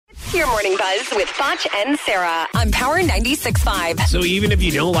Your Morning Buzz with Foch and Sarah on Power 96.5. So even if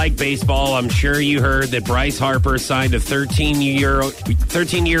you don't like baseball, I'm sure you heard that Bryce Harper signed a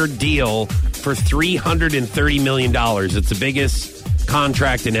 13-year deal for $330 million. It's the biggest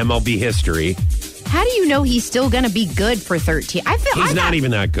contract in MLB history. How do you know he's still going to be good for 13? He's not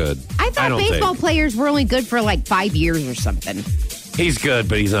even that good. I thought baseball players were only good for like 5 years or something. He's good,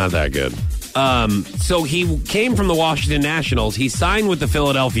 but he's not that good. So he came from the Washington Nationals. He signed with the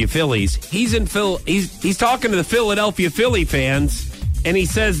Philadelphia Phillies. He's talking to the Philadelphia Philly fans, and he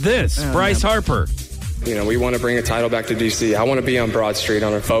says this, Bryce Harper. You know, we want to bring a title back to D.C. I want to be on Broad Street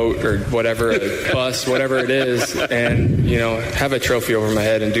on a boat or whatever, a bus, whatever it is, and, you know, have a trophy over my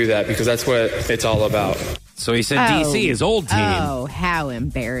head and do that because that's what it's all about. So he said D.C., his old team. Oh, how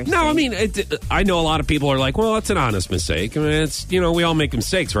embarrassing. No, I mean, I know a lot of people are like, well, that's an honest mistake. I mean, it's, you know, we all make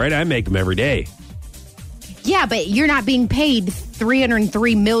mistakes, right? I make them every day. Yeah, but you're not being paid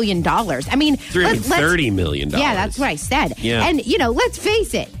 $303 million. I mean, $330 million. Yeah, that's what I said. Yeah. And, you know, let's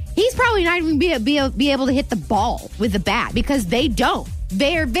face it. He's probably not even be able to hit the ball with the bat because they don't.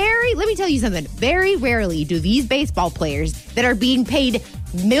 Let me tell you something. Very rarely do these baseball players that are being paid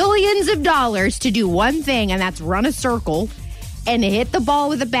millions of dollars to do one thing, and that's run a circle and hit the ball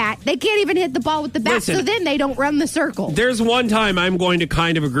with a bat. They can't even hit the ball with the bat, so then they don't run the circle. There's one time I'm going to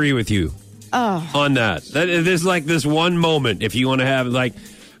kind of agree with you on that. There's like this one moment if you want to have, like,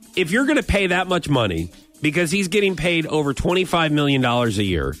 if you're going to pay that much money, because he's getting paid over $25 million a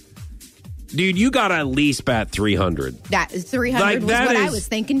year. Dude, you got to at least bat 300. That 300 was what I was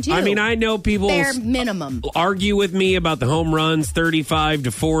thinking, too. I mean, I know people bare minimum argue with me about the home runs, 35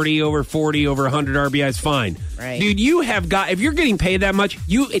 to 40, over 100 RBIs, fine. Right. Dude, you have got, if you're getting paid that much,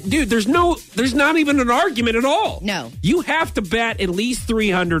 there's not even an argument at all. No. You have to bat at least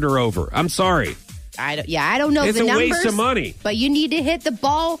 300 or over. I'm sorry. I don't know it's the numbers. It's a waste of money. But you need to hit the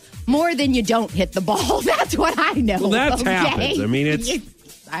ball more than you don't hit the ball. That's what I know. Well, that happens. I mean,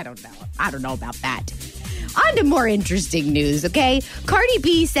 I don't know. I don't know about that. On to more interesting news, okay? Cardi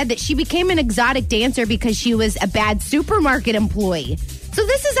B said that she became an exotic dancer because she was a bad supermarket employee. So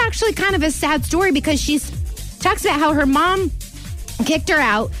this is actually kind of a sad story because she talks about how her mom kicked her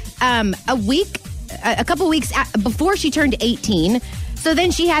out a couple weeks before she turned 18. So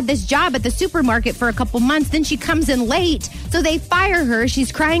then she had this job at the supermarket for a couple months. Then she comes in late, so they fire her.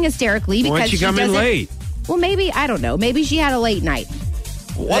 She's crying hysterically because why'd she come in late? Well, maybe, I don't know. Maybe she had a late night.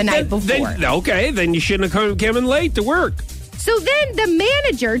 The night before. Then you shouldn't have come in late to work. So then the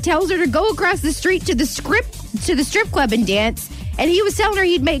manager tells her to go across the street to the strip club and dance. And he was telling her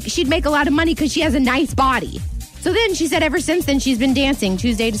she'd make a lot of money because she has a nice body. So then she said ever since then she's been dancing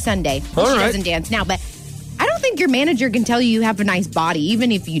Tuesday to Sunday. Well, she doesn't dance now, but I don't think your manager can tell you have a nice body,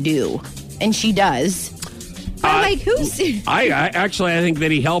 even if you do. And she does. I'm like, who's... I think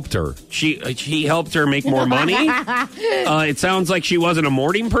that he helped her. He helped her make more money. It sounds like she wasn't a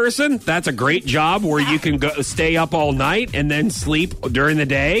morning person. That's a great job where you can stay up all night and then sleep during the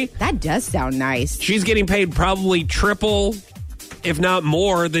day. That does sound nice. She's getting paid probably triple, if not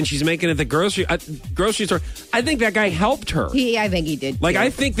more, than she's making at the grocery store. I think that guy helped her. I think he did, Like, too.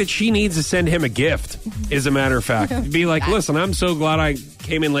 I think that she needs to send him a gift, as a matter of fact. Be like, listen, I'm so glad I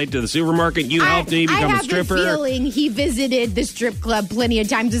came in late to the supermarket. You helped me become a stripper. I have a feeling he visited the strip club plenty of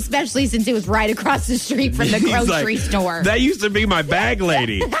times, especially since it was right across the street from the grocery store. That used to be my bag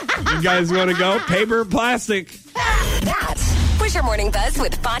lady. You guys want to go? Paper or plastic? That was your Morning Buzz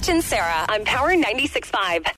with Foch and Sarah on Power 96.5.